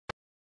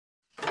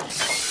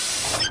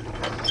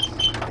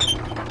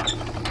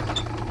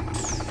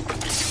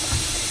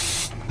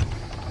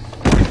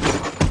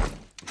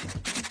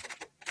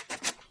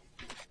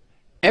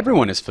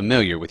Everyone is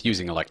familiar with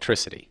using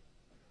electricity.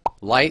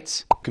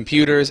 Lights,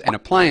 computers, and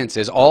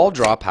appliances all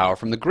draw power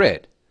from the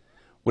grid.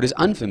 What is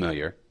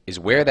unfamiliar is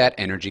where that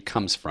energy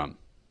comes from.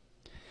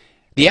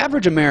 The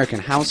average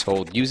American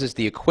household uses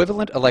the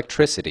equivalent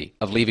electricity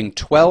of leaving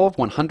 12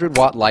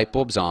 100-watt light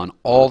bulbs on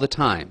all the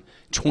time,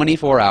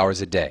 24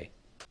 hours a day.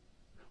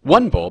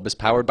 One bulb is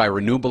powered by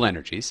renewable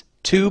energies,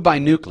 2 by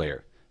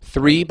nuclear,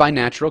 3 by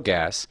natural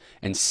gas,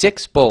 and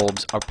 6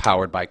 bulbs are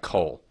powered by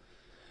coal.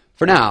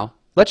 For now,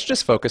 let's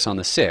just focus on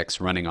the 6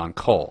 running on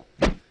coal.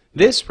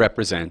 This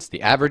represents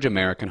the average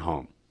American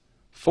home.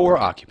 4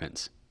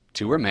 occupants,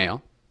 2 are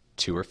male,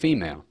 2 are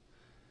female,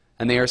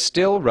 and they are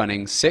still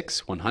running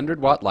 6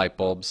 100-watt light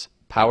bulbs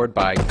powered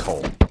by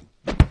coal.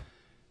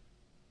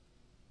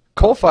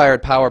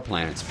 Coal-fired power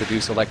plants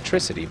produce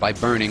electricity by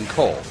burning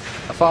coal,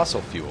 a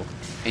fossil fuel,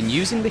 and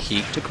using the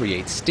heat to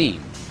create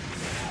steam.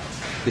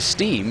 The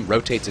steam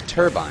rotates a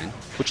turbine,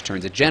 which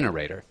turns a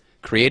generator,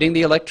 creating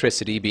the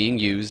electricity being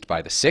used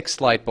by the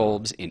 6 light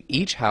bulbs in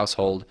each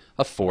household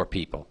of 4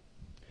 people.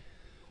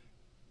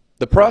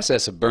 The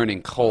process of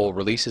burning coal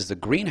releases the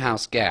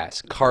greenhouse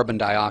gas carbon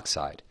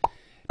dioxide.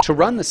 To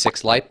run the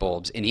 6 light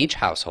bulbs in each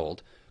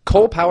household,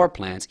 coal power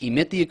plants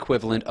emit the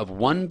equivalent of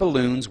 1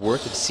 balloon's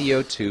worth of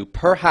CO2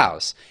 per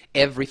house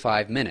every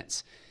 5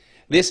 minutes.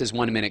 This is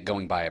 1 minute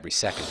going by every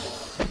second.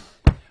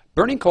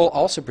 Burning coal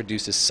also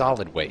produces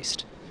solid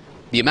waste.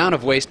 The amount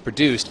of waste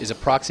produced is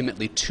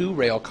approximately 2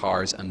 rail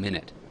cars a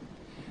minute.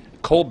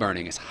 Coal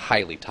burning is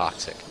highly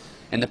toxic,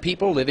 and the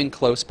people living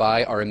close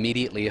by are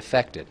immediately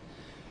affected.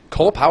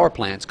 Coal power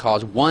plants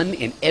cause 1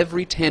 in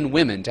every 10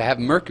 women to have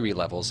mercury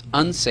levels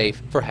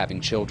unsafe for having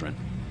children.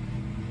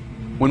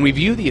 When we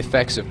view the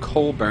effects of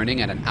coal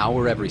burning at an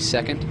hour every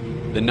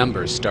second, the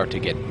numbers start to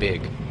get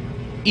big.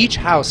 Each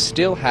house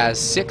still has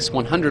 6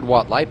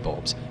 100-watt light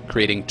bulbs,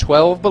 creating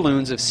 12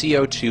 balloons of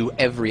CO2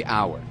 every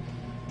hour.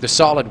 The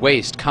solid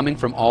waste coming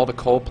from all the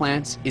coal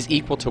plants is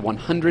equal to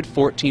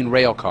 114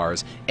 rail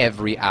cars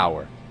every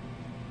hour.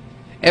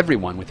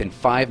 Everyone within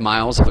 5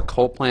 miles of a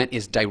coal plant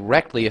is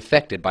directly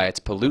affected by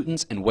its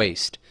pollutants and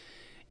waste.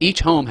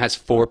 Each home has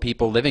 4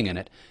 people living in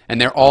it,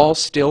 and they're all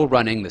still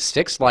running the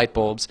 6 light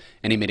bulbs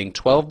and emitting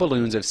 12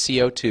 balloons of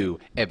CO2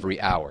 every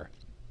hour.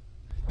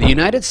 The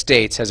United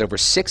States has over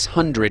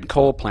 600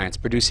 coal plants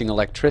producing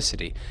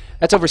electricity.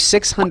 That's over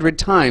 600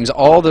 times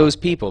all those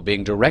people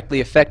being directly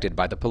affected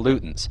by the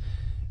pollutants.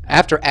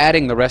 After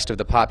adding the rest of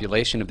the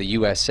population of the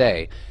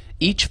USA,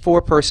 each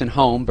 4-person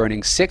home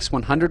burning 6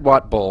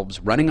 100-watt bulbs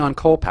running on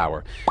coal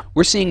power,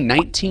 we're seeing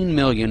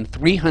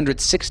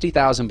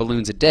 19,360,000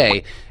 balloons a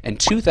day and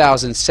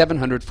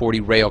 2,740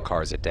 rail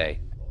cars a day.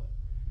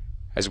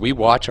 As we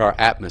watch our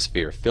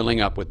atmosphere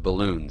filling up with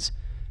balloons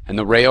and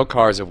the rail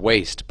cars of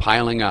waste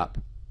piling up,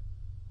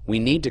 we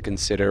need to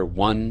consider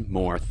one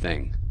more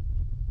thing.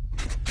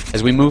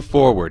 As we move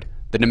forward,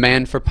 the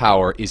demand for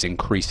power is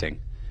increasing.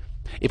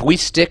 If we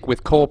stick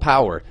with coal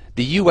power,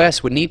 the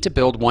U.S. would need to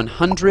build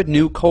 100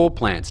 new coal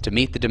plants to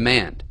meet the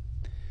demand.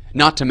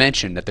 Not to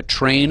mention that the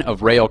train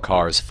of rail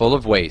cars full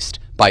of waste,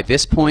 by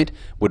this point,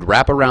 would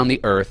wrap around the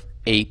Earth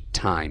 8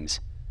 times.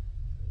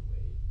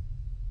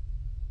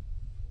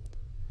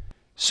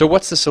 So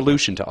what's the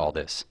solution to all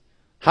this?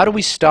 How do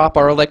we stop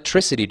our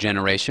electricity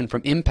generation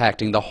from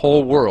impacting the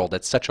whole world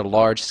at such a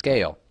large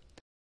scale?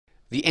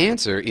 The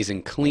answer is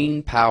in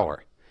clean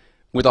power.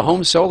 With a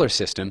home solar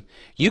system,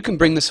 you can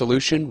bring the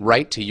solution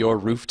right to your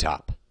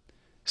rooftop.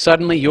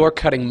 Suddenly, you're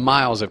cutting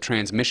miles of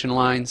transmission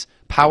lines,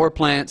 power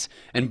plants,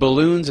 and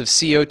balloons of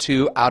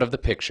CO2 out of the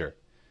picture.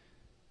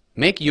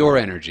 Make your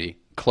energy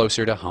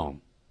closer to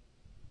home.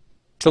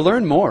 To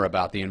learn more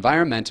about the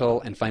environmental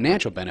and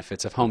financial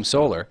benefits of home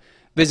solar,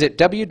 visit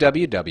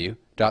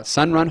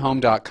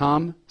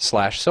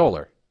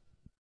www.sunrunhome.com/solar.